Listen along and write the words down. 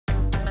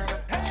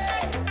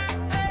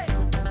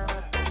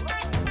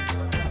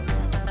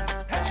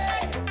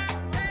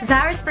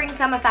Zara spring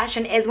summer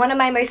fashion is one of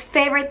my most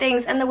favorite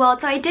things in the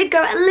world, so I did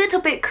go a little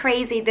bit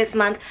crazy this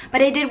month,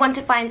 but I did want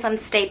to find some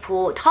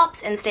staple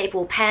tops and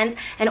staple pants,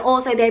 and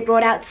also they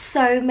brought out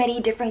so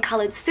many different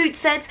colored suit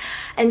sets,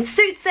 and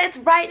suit sets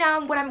right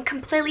now what I'm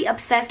completely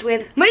obsessed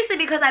with, mostly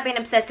because I've been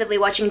obsessively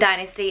watching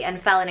Dynasty,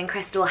 and Fallon and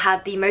Crystal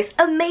have the most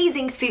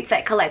amazing suit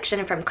set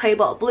collection, from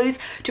cobalt blues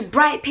to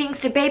bright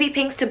pinks to baby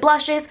pinks to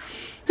blushes.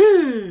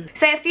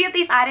 So a few of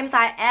these items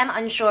I am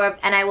unsure of,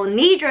 and I will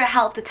need your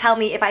help to tell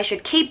me if I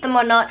should keep them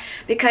or not,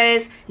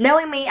 because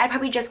knowing me, I'd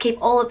probably just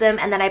keep all of them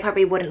and then I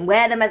probably wouldn't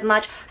wear them as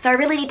much. So I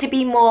really need to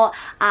be more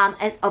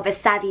of a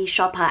savvy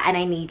shopper, and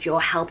I need your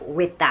help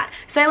with that.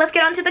 So let's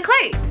get on to the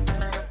clothes.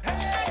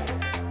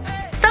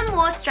 Some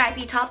more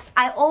stripy tops.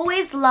 I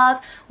always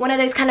love one of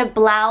those kind of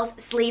blouse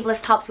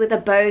sleeveless tops with a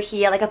bow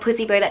here, like a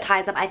pussy bow that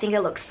ties up. I think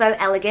it looks so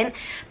elegant.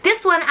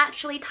 This one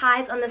actually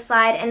ties on the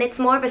side, and it's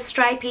more of a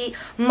stripy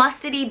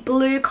mustardy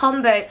blue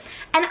combo,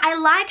 and I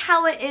like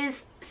how it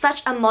is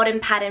such a modern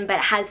pattern but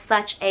has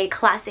such a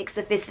classic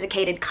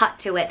sophisticated cut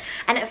to it,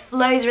 and it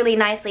flows really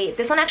nicely.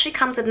 This one actually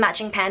comes with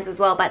matching pants as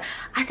well, but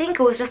I think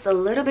it was just a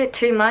little bit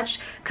too much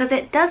because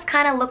it does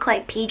kind of look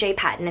like PJ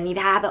pattern, and if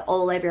you have it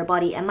all over your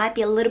body it might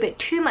be a little bit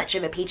too much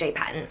of a PJ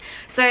pattern.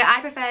 So I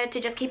prefer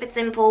to just keep it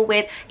simple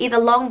with either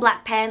long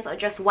black pants or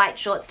just white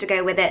shorts to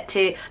go with it,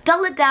 to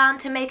dull it down,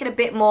 to make it a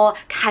bit more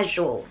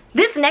casual.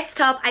 This next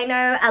top I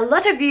know a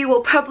lot of you will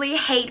probably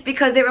hate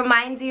because it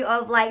reminds you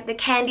of like the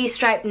candy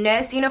striped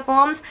nurse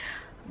uniforms.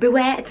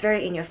 Beware, it's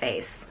very in your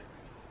face.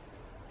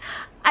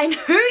 I know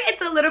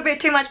it's a little bit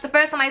too much. The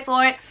first time I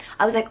saw it,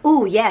 I was like,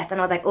 ooh, yes. And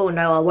I was like, oh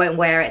no, I won't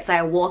wear it. So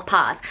I walked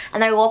past.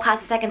 And then I walked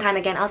past the second time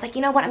again. I was like,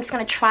 you know what? I'm just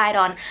going to try it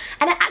on.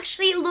 And it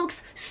actually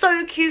looks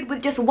so cute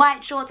with just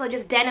white shorts or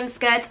just denim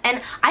skirts.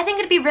 And I think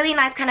it'd be really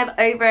nice kind of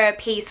over a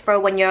piece for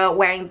when you're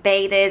wearing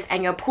bathers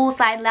and you're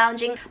poolside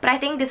lounging. But I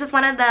think this is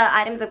one of the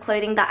items of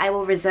clothing that I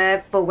will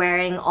reserve for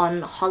wearing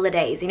on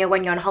holidays. You know,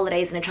 when you're on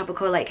holidays in a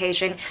tropical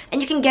location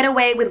and you can get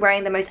away with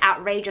wearing the most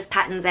outrageous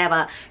patterns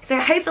ever. So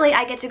hopefully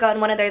I get to go on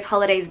one of those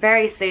holidays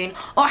very soon,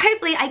 or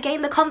hopefully I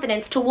gain the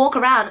confidence to walk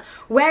around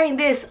wearing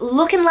this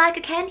looking like a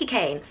candy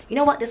cane. You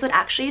know what, this would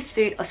actually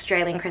suit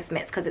Australian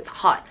Christmas because it's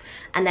hot,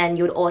 and then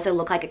you would also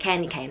look like a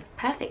candy cane.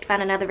 Perfect,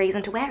 found another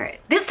reason to wear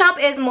it. This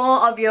top is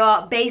more of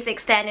your basic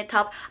standard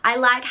top. I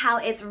like how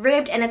it's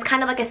ribbed and it's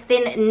kind of like a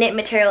thin knit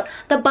material.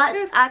 The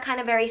buttons are kind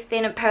of very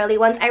thin and pearly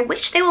ones. I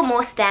wish they were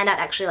more standout,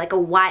 actually, like a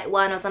white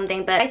one or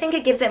something, but I think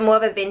it gives it more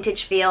of a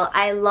vintage feel.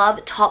 I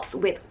love tops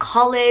with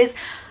collars.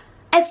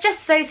 It's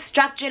just so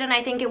structured, and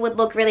I think it would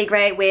look really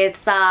great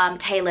with some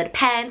tailored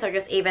pants or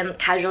just even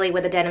casually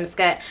with a denim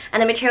skirt.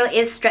 And the material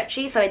is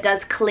stretchy, so it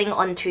does cling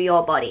onto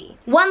your body.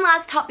 One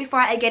last top before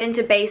I get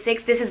into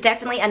basics. This is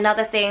definitely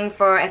another thing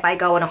for if I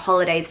go on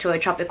holidays to a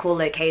tropical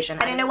location.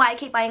 I don't know why I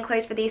keep buying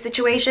clothes for these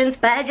situations,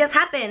 but it just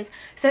happens.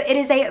 So it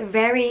is a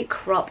very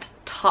cropped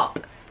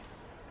top.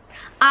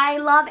 I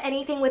love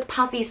anything with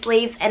puffy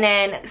sleeves and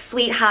then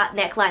sweetheart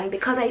neckline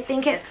because I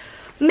think it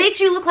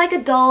makes you look like a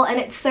doll, and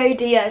it's so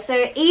dear.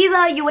 So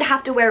either you would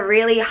have to wear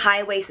really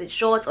high-waisted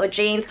shorts or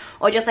jeans,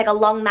 or just like a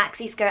long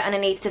maxi skirt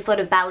underneath to sort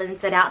of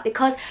balance it out,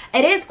 because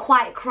it is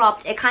quite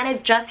cropped. It kind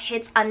of just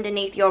hits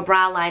underneath your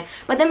bra line,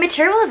 but the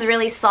material is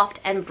really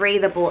soft and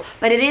breathable,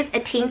 but it is a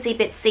teensy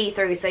bit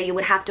see-through, so you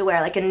would have to wear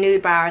like a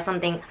nude bra or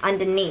something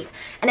underneath.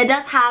 And it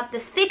does have the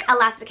thick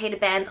elasticated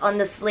bands on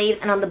the sleeves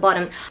and on the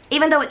bottom.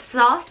 Even though it's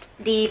soft,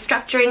 the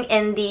structuring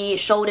in the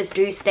shoulders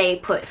do stay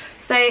put.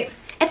 So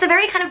it's a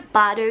very kind of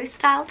Bardo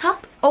style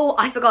top. Oh,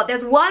 I forgot,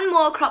 there's one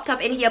more crop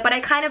top in here, but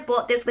I kind of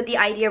bought this with the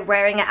idea of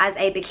wearing it as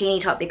a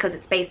bikini top because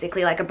it's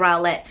basically like a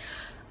bralette.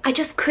 I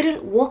just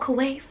couldn't walk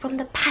away from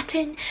the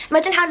pattern.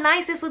 Imagine how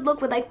nice this would look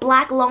with like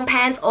black long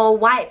pants or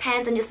white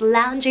pants and just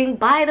lounging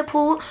by the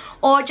pool,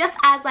 or just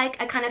as like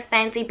a kind of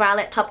fancy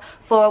bralette top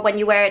for when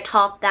you wear a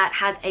top that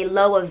has a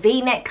lower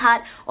v-neck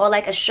cut, or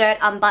like a shirt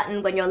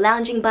unbuttoned when you're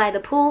lounging by the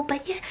pool.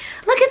 But yeah,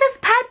 look at this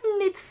pattern,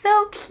 it's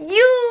so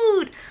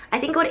cute. I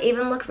think it would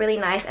even look really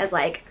nice as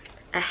like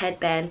a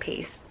headband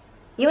piece.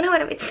 You know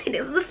what I mean?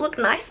 Does this look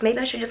nice? Maybe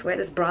I should just wear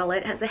this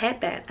bralette as a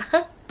headband.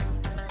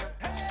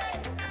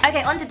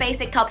 Okay, on to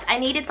basic tops. I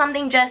needed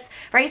something just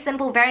very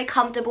simple, very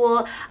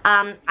comfortable.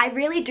 I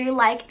really do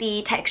like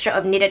the texture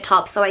of knitted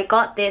tops, so I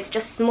got this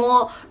just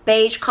small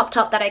beige crop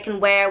top that I can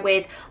wear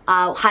with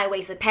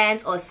high-waisted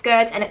pants or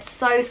skirts, and it's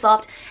so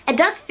soft. It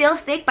does feel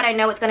thick, but I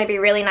know it's going to be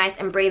really nice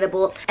and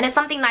breathable, and it's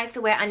something nice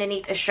to wear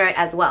underneath a shirt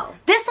as well.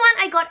 This one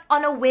I got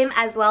on a whim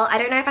as well. I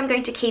don't know if I'm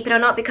going to keep it or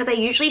not because I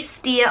usually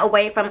steer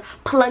away from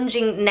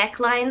plunging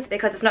necklines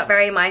because it's not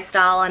very my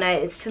style, and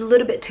it's just a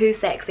little bit too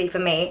sexy for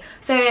me.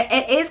 So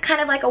it is kind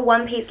of like a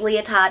one-piece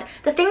leotard.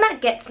 The thing that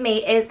gets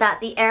me is that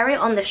the area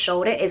on the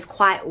shoulder is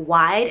quite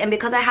wide, and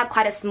because I have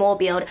quite a small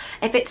build,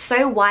 if it's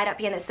so wide up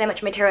here and there's so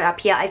much material up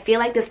here, I feel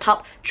like this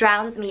top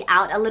drowns me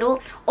out a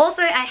little.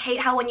 Also, I hate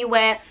how when you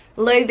wear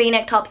low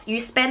v-neck tops, you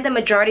spend the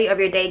majority of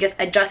your day just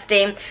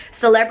adjusting,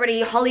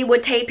 celebrity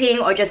Hollywood taping,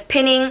 or just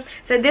pinning.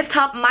 So this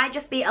top might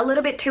just be a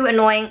little bit too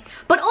annoying.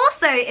 But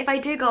also, if I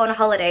do go on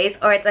holidays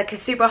or it's like a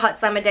super hot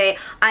summer day,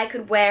 I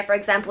could wear, for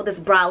example, this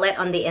bralette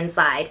on the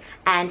inside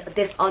and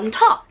this on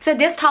top. So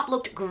this top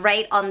looked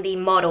great on the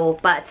model,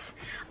 but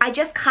I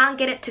just can't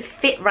get it to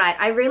fit right.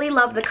 I really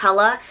love the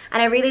color,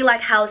 and I really like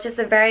how it's just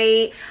a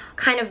very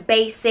kind of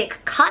basic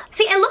cut.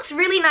 See, it looks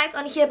really nice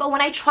on here, but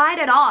when I tried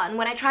it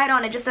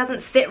on, it just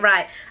doesn't sit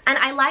right. And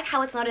I like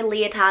how it's not a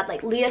leotard.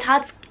 Like,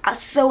 leotards are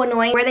so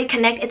annoying. Where they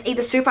connect, it's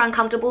either super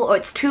uncomfortable, or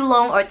it's too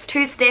long, or it's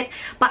too stiff.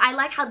 But I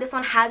like how this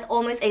one has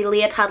almost a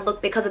leotard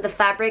look because of the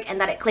fabric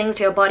and that it clings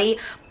to your body.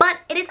 But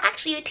it is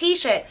actually a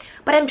t-shirt.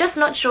 But I'm just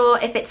not sure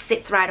if it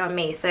sits right on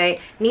me. So,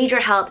 need your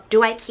help.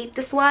 Do I keep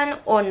this one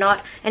or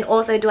not? And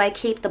also, do I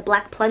keep the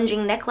black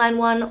plunging neckline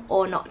one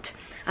or not?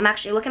 I'm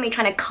actually, look at me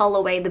trying to cull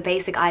away the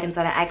basic items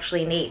that I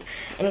actually need,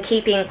 and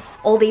keeping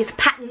all these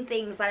pattern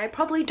things that I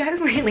probably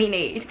don't really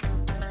need.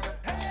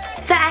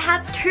 So I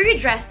have two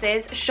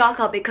dresses,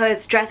 shocker,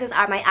 because dresses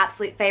are my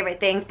absolute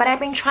favorite things, but I've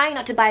been trying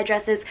not to buy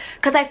dresses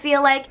because I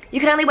feel like you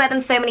can only wear them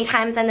so many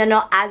times and they're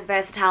not as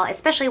versatile,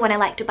 especially when I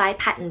like to buy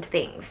patterned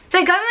things.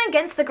 So going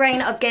against the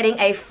grain of getting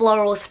a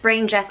floral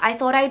spring dress, I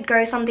thought I'd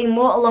go something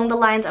more along the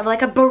lines of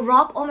like a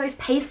baroque, almost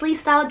paisley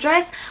style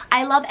dress.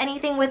 I love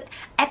anything with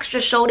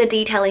extra shoulder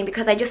detailing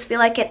because I just feel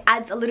like it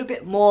adds a little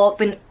bit more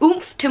of an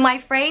oomph to my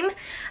frame.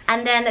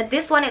 And then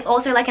this one is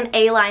also like an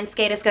A-line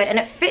skater skirt, and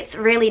it fits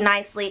really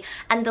nicely,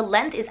 and the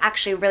length is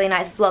actually really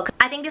nice as well.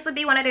 I think this would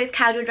be one of those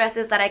casual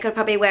dresses that I could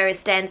probably wear as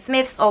Stan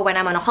Smith's, or when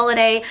I'm on a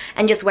holiday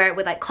and just wear it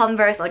with like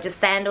Converse or just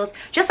sandals.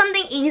 Just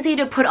something easy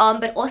to put on,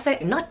 but also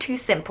not too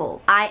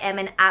simple. I am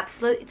an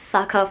absolute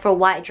sucker for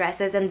white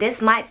dresses, and this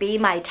might be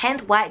my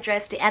 10th white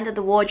dress to enter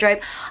the wardrobe.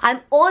 I'm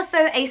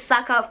also a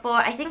sucker for,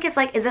 I think it's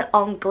like, is it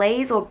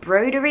anglaise or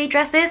broderie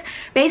dresses?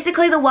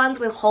 Basically the ones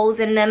with holes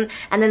in them,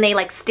 and then they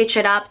like stitch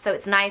it up so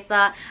it's nicer.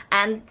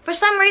 And for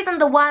some reason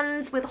the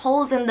ones with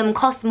holes in them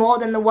cost more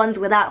than the ones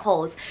without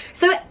holes.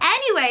 So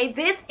anyway,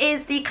 this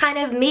is the kind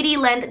of midi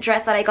length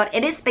dress that I got.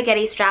 It is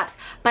spaghetti straps,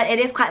 but it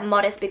is quite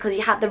modest because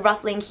you have the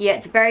ruffling here.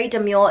 It's very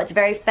demure, it's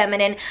very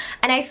feminine,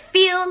 and I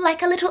feel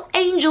like a little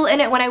angel in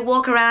it when I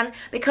walk around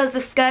because the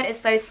skirt is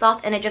so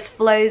soft and it just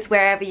flows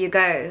wherever you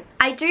go.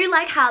 I do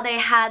like how they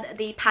had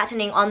the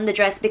patterning on the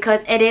dress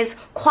because it is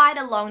quite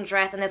a long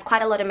dress and there's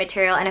quite a lot of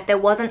material, and if there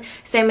wasn't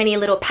so many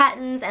little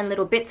patterns and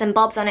little bits and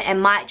bobs on it, it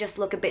might just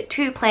look a bit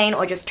too plain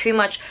or just too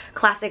much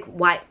classic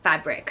white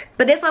fabric.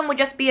 But this one would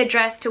just be a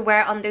dress to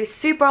wear on those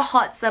super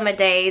hot summer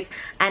days,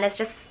 and it's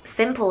just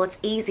simple, it's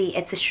easy,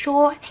 it's a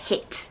sure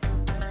hit.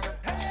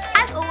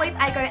 As always,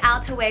 I go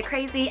outerwear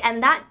crazy,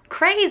 and that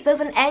craze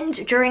doesn't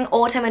end during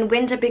autumn and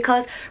winter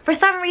because for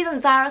some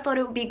reason ZARA thought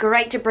it would be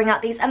great to bring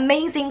out these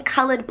amazing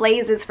colored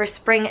blazers for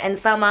spring and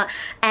summer,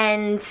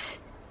 and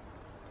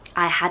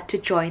I had to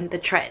join the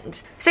trend.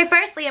 So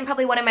firstly, and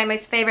probably one of my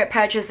most favorite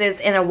purchases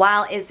in a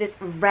while, is this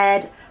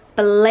red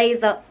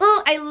blazer.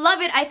 Oh, I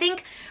love it. I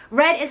think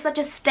red is such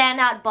a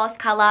standout boss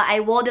color. I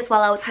wore this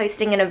while I was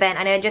hosting an event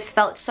and I just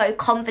felt so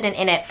confident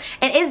in it.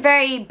 It is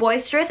very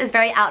boisterous, it's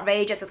very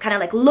outrageous, it's kind of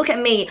like look at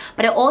me,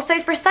 but it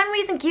also for some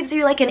reason gives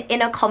you like an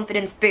inner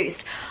confidence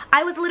boost.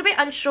 I was a little bit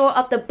unsure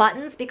of the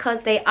buttons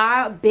because they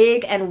are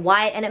big and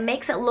white and it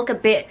makes it look a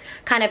bit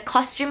kind of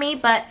costumey,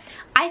 but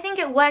I think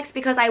it works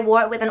because I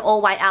wore it with an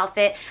all white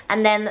outfit,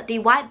 and then the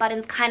white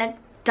buttons kind of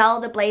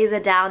dull the blazer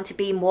down to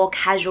be more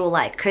casual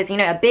like, because you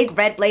know a big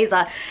red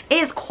blazer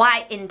is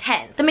quite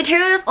intense. The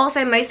material is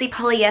also mostly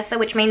polyester,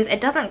 which means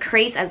it doesn't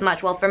crease as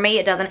much. Well, for me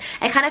it doesn't.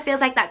 It kind of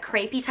feels like that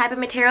crepey type of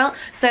material,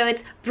 so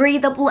it's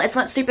breathable, it's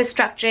not super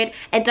structured,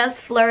 it does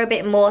flow a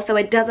bit more so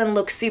it doesn't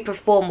look super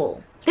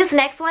formal. This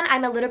next one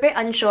I'm a little bit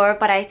unsure of,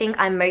 but I think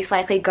I'm most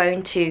likely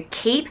going to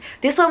keep.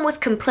 This one was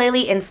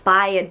completely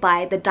inspired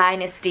by the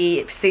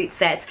Dynasty suit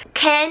sets.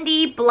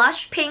 Candy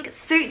blush pink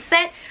suit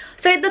set.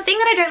 So the thing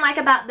that I don't like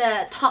about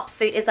the top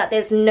suit is that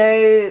there's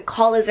no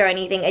collars or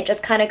anything. It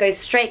just kind of goes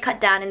straight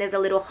cut down and there's a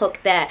little hook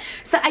there.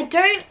 So I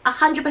don't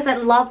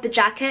 100% love the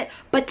jacket,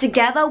 but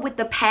together with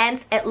the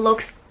pants it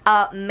looks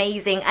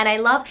amazing. And I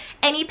love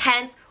any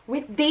pants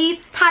with these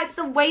types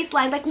of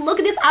waistlines. Like look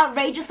at this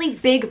outrageously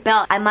big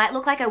belt. I might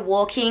look like a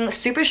walking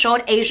super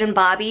short Asian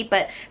Barbie,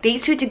 but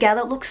these two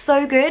together look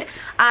so good. If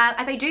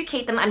I do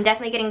keep them, I'm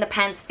definitely getting the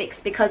pants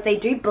fixed because they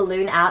do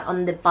balloon out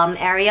on the bum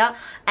area,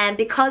 and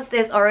because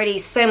there's already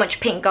so much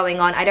pink going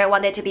on, I don't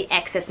want there to be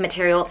excess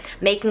material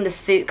making the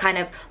suit kind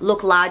of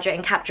look larger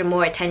and capture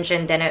more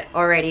attention than it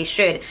already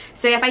should.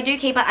 So if I do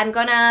keep it, I'm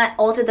gonna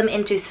alter them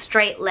into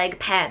straight leg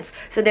pants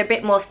so they're a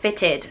bit more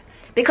fitted.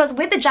 Because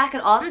with the jacket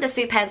on, the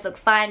suit pants look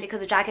fine because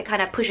the jacket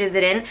kind of pushes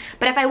it in.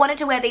 But if I wanted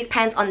to wear these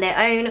pants on their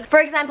own,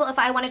 for example, if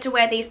I wanted to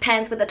wear these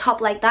pants with a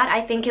top like that,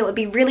 I think it would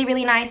be really,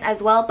 really nice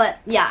as well. But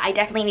yeah, I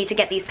definitely need to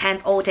get these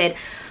pants altered.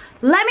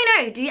 Let me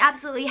know, do you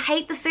absolutely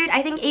hate the suit?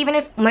 I think even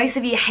if most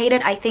of you hate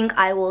it, I think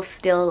I will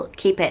still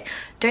keep it.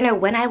 Don't know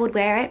when I would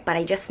wear it, but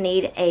I just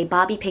need a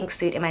Barbie pink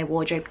suit in my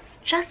wardrobe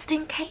just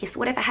in case.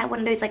 What if I had one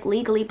of those like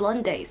Legally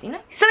Blonde days, you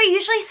know? So I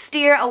usually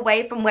steer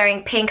away from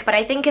wearing pink, but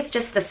I think it's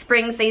just the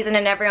spring season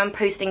and everyone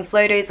posting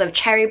photos of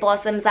cherry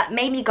blossoms that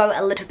made me go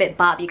a little bit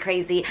Barbie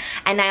crazy,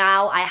 and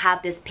now I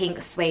have this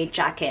pink suede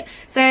jacket.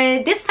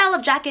 So this style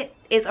of jacket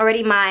is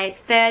already my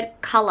third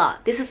color.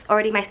 This is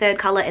already my third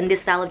color in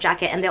this style of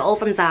jacket, and they're all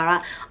from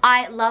ZARA.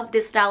 I love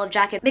this style of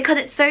jacket because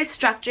it's so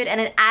structured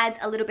and it adds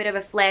a little bit of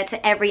a flair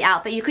to every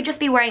outfit. You could just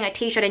be wearing a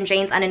t-shirt and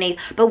jeans underneath,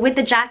 but with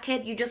the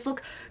jacket you just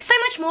look so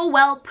much more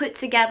well put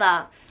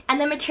together. And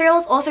the material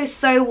is also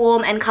so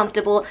warm and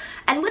comfortable.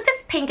 And with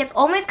this pink, it's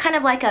almost kind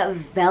of like a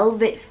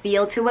velvet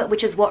feel to it,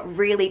 which is what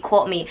really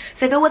caught me.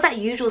 So if it was that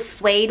usual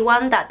suede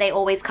one that they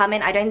always come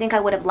in, I don't think I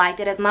would have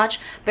liked it as much.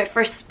 But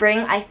for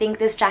spring, I think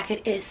this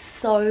jacket is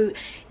so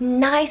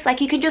nice.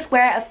 Like, you could just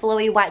wear a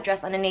flowy white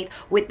dress underneath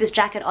with this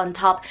jacket on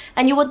top,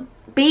 and you would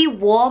be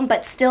warm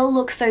but still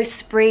look so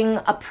spring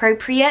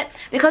appropriate.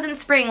 Because in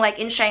spring, like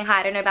in Shanghai,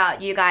 I don't know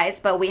about you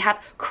guys, but we have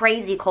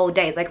crazy cold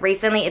days. Like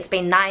recently it's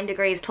been 9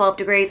 degrees, 12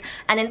 degrees,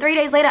 and then 3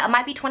 days later it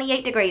might be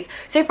 28 degrees.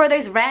 So for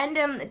those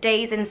random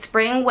days in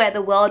spring where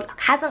the world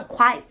hasn't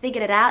quite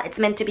figured it out, it's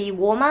meant to be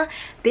warmer,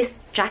 this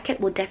jacket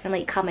will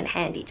definitely come in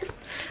handy. Just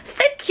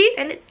so cute,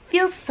 and it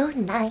feels so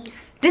nice.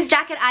 This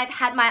jacket I've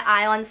had my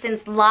eye on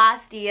since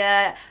last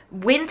year,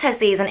 winter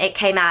season it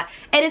came out.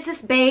 It is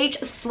this beige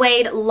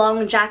suede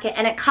long jacket,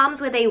 and it comes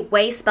with a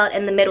waist belt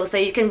in the middle, so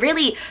you can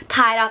really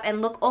tie it up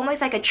and look almost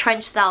like a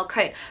trench style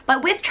coat.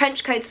 But with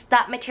trench coats,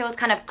 that material is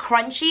kind of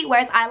crunchy,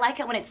 whereas I like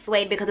it when it's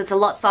suede because it's a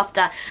lot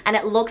softer and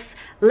it looks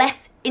less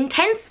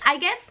intense, I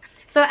guess.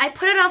 So I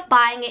put it off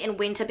buying it in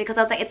winter because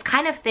I was like, it's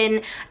kind of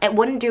thin, it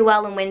wouldn't do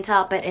well in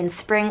winter, but in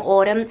spring,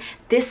 autumn,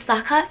 this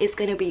sucker is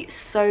going to be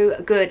so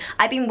good.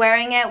 I've been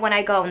wearing it when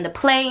I go on the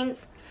planes.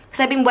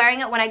 So I've been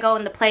wearing it when I go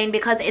on the plane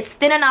because it's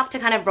thin enough to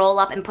kind of roll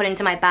up and put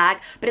into my bag,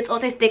 but it's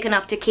also thick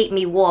enough to keep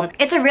me warm.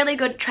 It's a really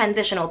good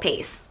transitional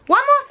piece. One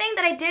more thing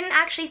that I didn't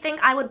actually think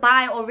I would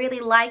buy or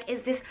really like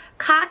is this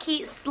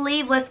khaki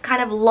sleeveless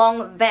kind of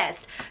long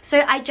vest.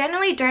 So I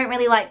generally don't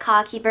really like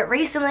khaki, but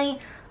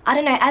recently, I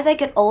don't know, as I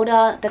get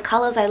older, the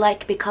colors I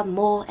like become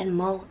more and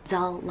more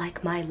dull,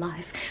 like my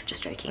life.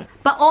 Just joking.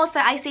 But also,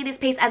 I see this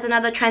piece as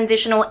another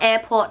transitional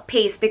airport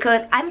piece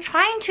because I'm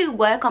trying to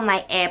work on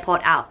my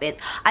airport outfits.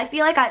 I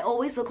feel like I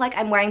always look like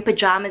I'm wearing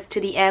pajamas to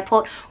the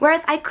airport,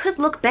 whereas I could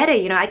look better,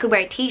 you know. I could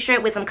wear a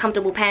t-shirt with some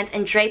comfortable pants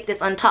and drape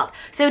this on top.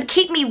 So it would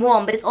keep me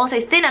warm, but it's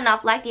also thin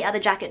enough, like the other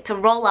jacket, to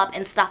roll up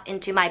and stuff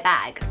into my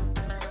bag.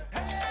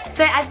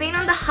 So I've been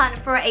on the hunt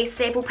for a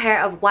staple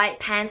pair of white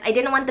pants. I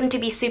didn't want them to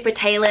be super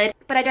tailored,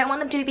 but I don't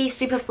want them to be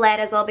super flared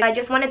as well, because I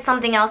just wanted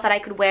something else that I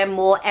could wear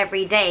more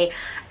every day.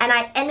 And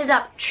I ended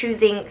up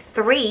choosing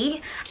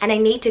 3, and I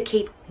need to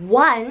keep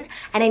 1,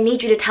 and I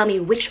need you to tell me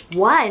which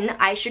one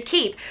I should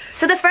keep.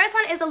 So the first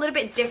one is a little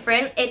bit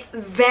different. It's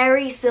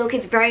very silky,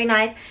 it's very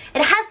nice.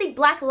 It has the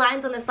black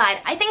lines on the side.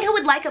 I think I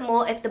would like it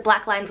more if the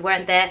black lines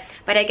weren't there,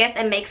 but I guess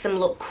it makes them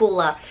look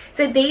cooler.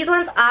 So these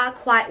ones are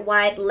quite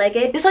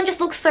wide-legged. This one just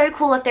looks so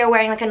cool if they're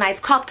wearing like a nice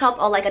crop top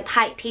or like a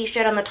tight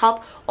t-shirt on the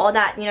top, or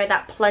that, you know,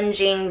 that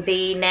plunging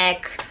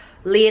V-neck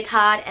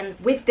leotard. And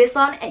with this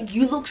on,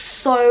 you look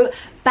so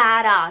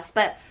badass.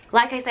 But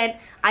like I said,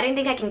 I don't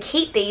think I can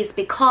keep these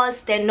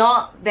because they're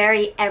not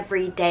very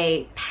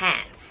everyday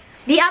pants.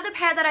 The other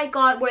pair that I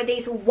got were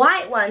these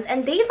white ones,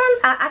 and these ones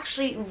are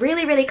actually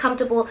really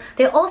comfortable.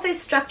 They're also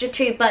structured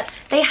too, but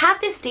they have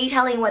this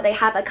detailing where they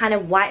have a kind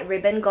of white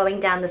ribbon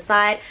going down the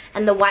side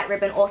and the white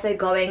ribbon also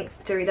going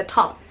through the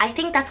top. I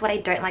think that's what I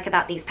don't like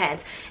about these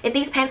pants. If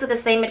these pants were the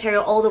same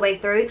material all the way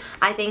through,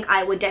 I think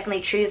I would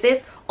definitely choose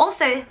this.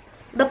 Also,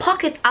 the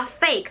pockets are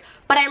fake,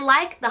 but I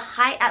like the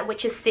height at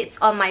which it sits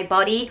on my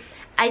body.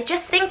 I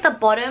just think the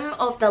bottom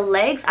of the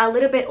legs are a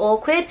little bit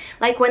awkward.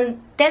 Like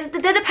when they're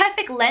the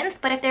perfect length,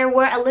 but if they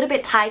were a little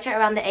bit tighter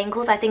around the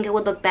ankles, I think it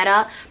would look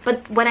better.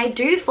 But when I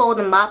do fold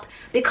them up,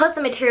 because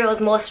the material is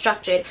more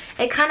structured,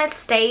 it kind of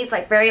stays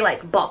like very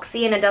like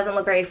boxy, and it doesn't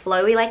look very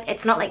flowy. Like,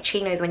 it's not like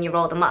chinos when you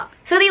roll them up.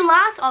 So the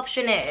last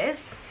option is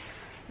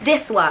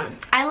this one.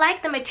 I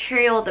like the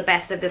material the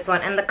best of this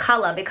one, and the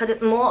color, because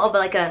it's more of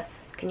like a,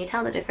 can you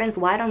tell the difference?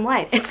 White on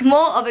white. It's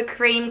more of a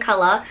cream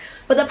color.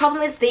 But the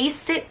problem is these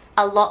sit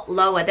a lot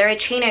lower. They're a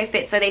chino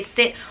fit, so they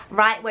sit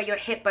right where your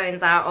hip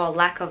bones are, or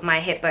lack of my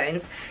hip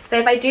bones. So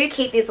if I do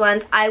keep these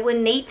ones, I would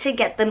need to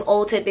get them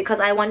altered because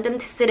I want them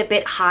to sit a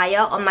bit higher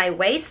on my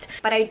waist.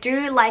 But I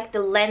do like the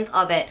length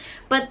of it.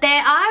 But they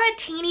are a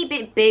teeny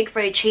bit big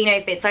for a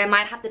chino fit, so I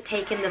might have to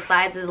take in the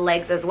sides of the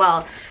legs as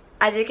well.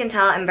 As you can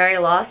tell, I'm very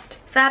lost.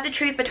 So I have to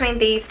choose between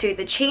these two,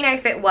 the chino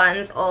fit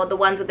ones or the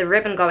ones with the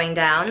ribbon going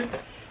down.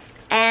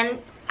 And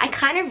I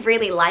kind of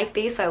really like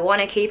these, so I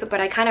want to keep it, but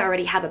I kind of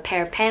already have a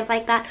pair of pants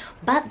like that.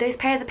 But those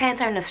pairs of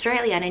pants are in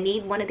Australia, and I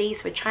need one of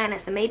these for China,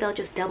 so maybe I'll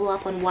just double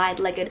up on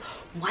wide-legged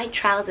white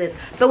trousers.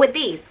 But with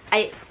these,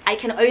 I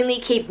can only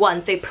keep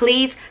one, so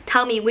please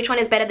tell me which one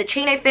is better, the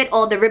chino fit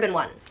or the ribbon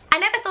one. I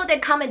never thought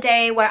there'd come a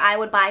day where I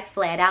would buy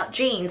flared out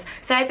jeans,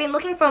 so I've been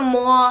looking for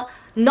more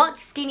not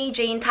skinny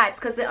jean types,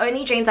 because the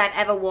only jeans I've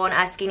ever worn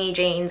are skinny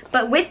jeans.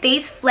 But with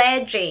these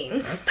flared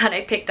jeans that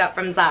I picked up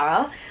from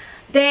ZARA,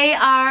 they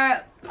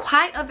are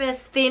quite of a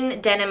thin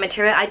denim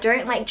material. I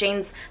don't like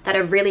jeans that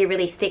are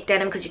really thick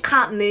denim because you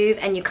can't move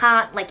and you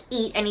can't like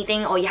eat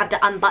anything, or you have to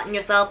unbutton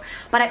yourself.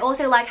 But I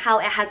also like how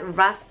it has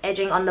rough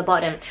edging on the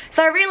bottom.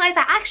 So I realized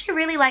I actually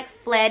really like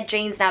flared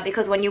jeans now,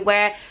 because when you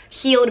wear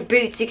heeled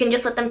boots you can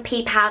just let them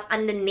peep out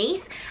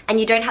underneath and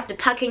you don't have to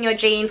tuck in your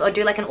jeans or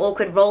do like an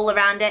awkward roll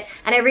around it.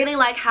 And I really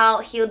like how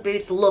heeled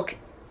boots look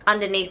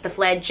underneath the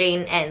flared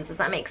jean ends. Does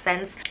that make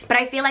sense? But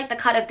I feel like the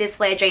cut of this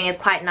flared jean is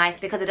quite nice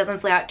because it doesn't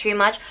flare out too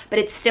much, but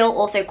it's still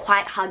also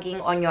quite hugging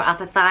on your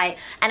upper thigh.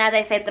 And as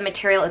I said, the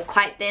material is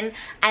quite thin,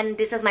 and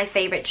this is my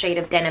favorite shade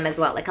of denim as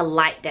well, like a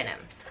light denim.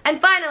 And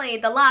finally,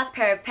 the last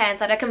pair of pants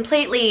that are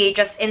completely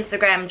just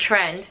Instagram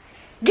trend.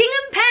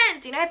 Gingham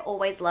pants! You know, I've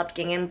always loved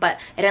gingham, but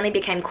it only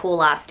became cool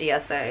last year,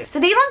 so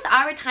these ones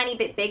are a tiny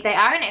bit big. They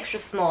are an extra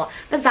small.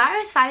 But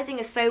ZARA's sizing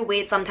is so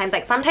weird sometimes.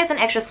 Like, sometimes an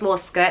extra small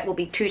skirt will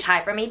be too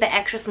tight for me, but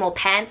extra small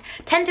pants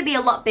tend to be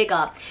a lot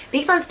bigger.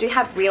 These ones do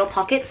have real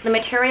pockets. The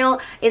material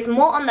is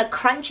more on the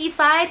crunchy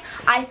side.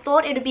 I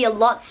thought it would be a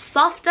lot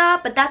softer,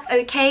 but that's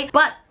okay.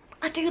 But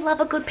I do love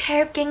a good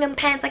pair of gingham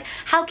pants. Like,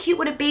 how cute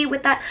would it be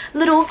with that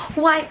little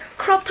white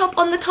crop top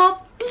on the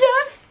top?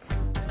 Yes!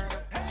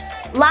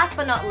 Last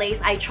but not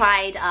least, I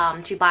tried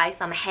to buy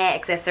some hair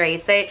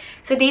accessories. So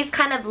these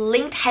kind of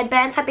linked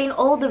headbands have been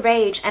all the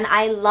rage, and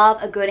I love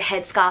a good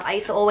headscarf. I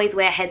used to always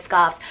wear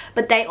headscarves,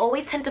 but they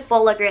always tend to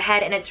fall over your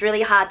head and it's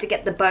really hard to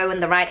get the bow in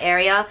the right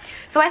area.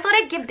 So I thought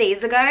I'd give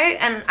these a go,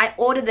 and I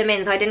ordered them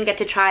in so I didn't get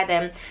to try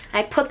them.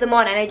 I put them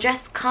on and I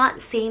just can't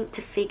seem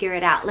to figure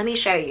it out. Let me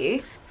show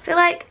you. So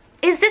like,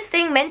 is this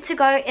thing meant to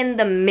go in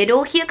the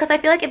middle here? Because I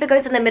feel like if it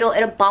goes in the middle,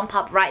 it'll bump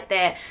up right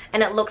there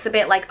and it looks a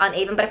bit like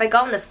uneven. But if I go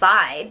on the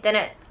side, then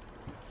it...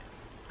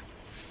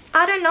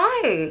 I don't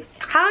know.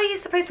 How are you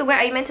supposed to wear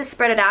it? Are you meant to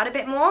spread it out a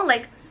bit more?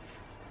 Like,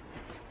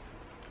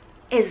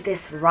 is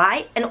this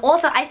right? And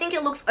also, I think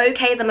it looks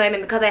okay at the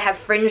moment because I have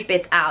fringe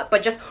bits out.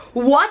 But just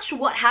watch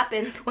what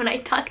happens when I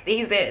tuck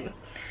these in.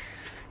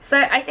 So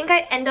I think I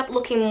end up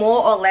looking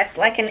more or less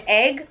like an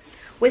egg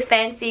with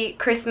fancy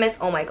Christmas.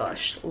 Oh my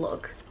gosh,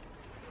 look.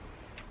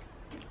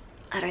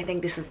 I don't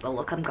think this is the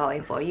look I'm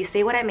going for. You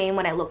see what I mean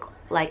when I look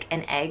like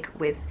an egg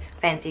with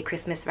fancy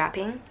Christmas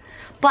wrapping?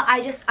 But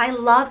I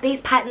love these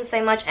patterns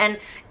so much, and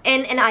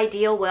in an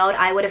ideal world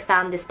I would have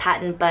found this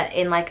pattern but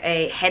in like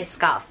a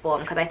headscarf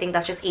form, because I think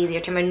that's just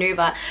easier to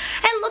maneuver.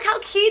 And look how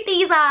cute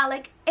these are.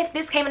 Like, if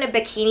this came in a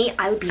bikini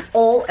I would be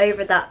all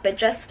over that, but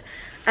just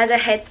as a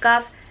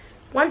headscarf,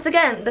 once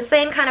again, the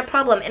same kind of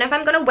problem. And if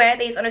I'm gonna wear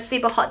these on a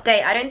super hot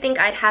day, I don't think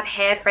I'd have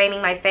hair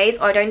framing my face,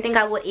 or I don't think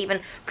I would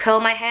even curl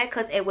my hair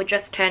because it would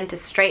just turn to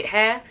straight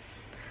hair.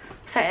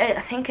 So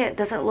I think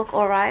does it look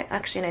alright?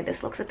 Actually no,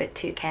 this looks a bit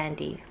too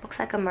candy. Looks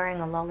like I'm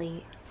wearing a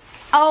lolly.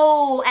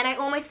 Oh, and I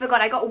almost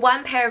forgot, I got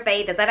one pair of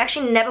bathers. I've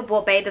actually never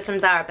bought bathers from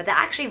ZARA, but they're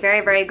actually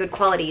very good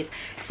qualities.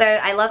 So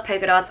I love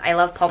polka dots, I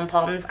love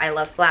pom-poms, I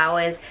love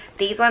flowers.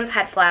 These ones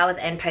had flowers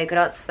and polka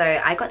dots, so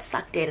I got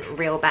sucked in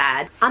real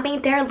bad. I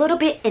mean, they're a little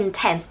bit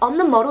intense. On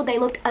the model, they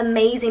looked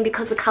amazing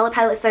because the color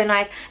palette is so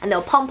nice, and there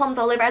were pom-poms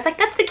all over. I was like,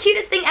 that's the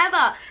cutest thing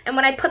ever. And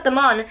when I put them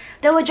on,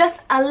 they were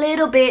just a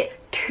little bit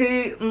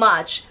too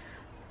much.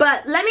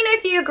 But let me know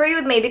if you agree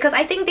with me, because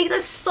I think these are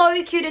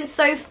so cute and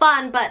so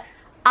fun, but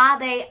are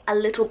they a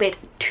little bit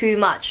too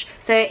much?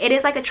 So it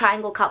is like a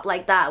triangle cup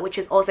like that, which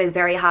is also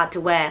very hard to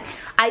wear.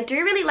 I do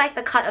really like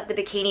the cut of the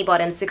bikini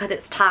bottoms because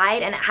it's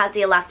tied and it has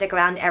the elastic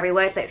around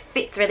everywhere, so it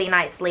fits really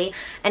nicely.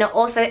 And it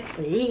also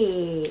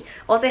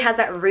has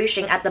that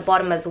ruching at the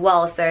bottom as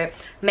well, so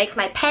makes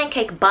my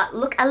pancake butt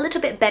look a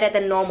little bit better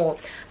than normal.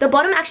 The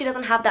bottom actually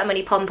doesn't have that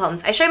many pom-poms.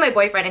 I showed my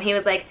boyfriend and he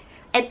was like,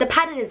 the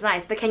pattern is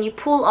nice, but can you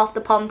pull off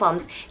the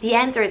pom-poms? The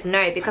answer is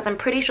no, because I'm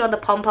pretty sure the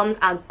pom-poms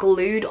are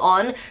glued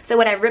on. So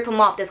when I rip them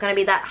off, there's going to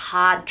be that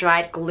hard,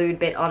 dried, glued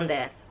bit on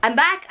there. I'm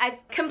back. I've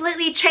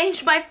completely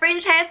changed my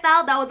fringe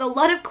hairstyle. That was a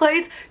lot of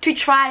clothes to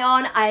try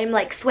on. I'm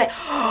like sweat.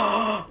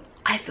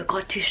 I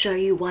forgot to show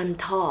you one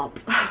top.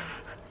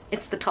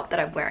 It's the top that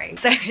I'm wearing.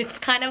 So it's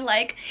kind of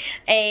like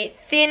a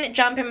thin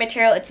jumper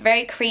material. It's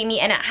very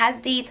creamy and it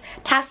has these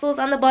tassels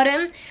on the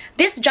bottom.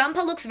 This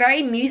jumper looks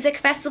very music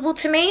festival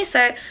to me,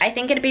 so I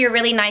think it'd be a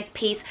really nice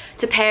piece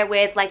to pair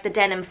with like the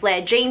denim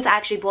flare jeans. I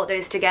actually bought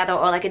those together,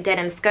 or like a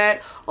denim skirt,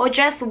 or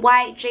just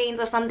white jeans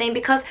or something,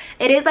 because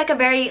it is like a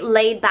very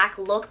laid back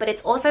look, but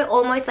it's also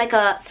almost like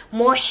a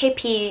more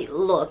hippie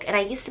look, and I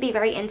used to be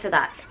very into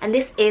that. And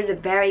this is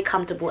very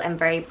comfortable and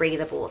very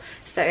breathable,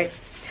 so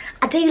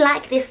I do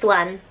like this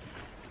one.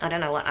 I don't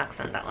know what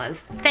accent that was.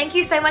 Thank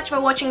you so much for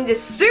watching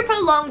this super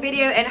long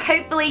video, and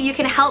hopefully you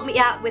can help me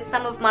out with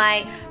some of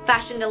my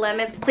fashion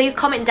dilemmas. Please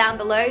comment down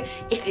below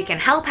if you can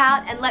help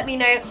out, and let me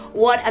know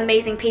what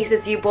amazing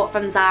pieces you bought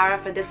from ZARA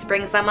for this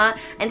spring summer.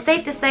 And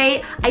safe to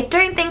say, I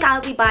don't think I'll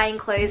be buying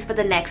clothes for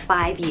the next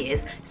 5 years.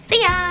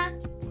 See ya!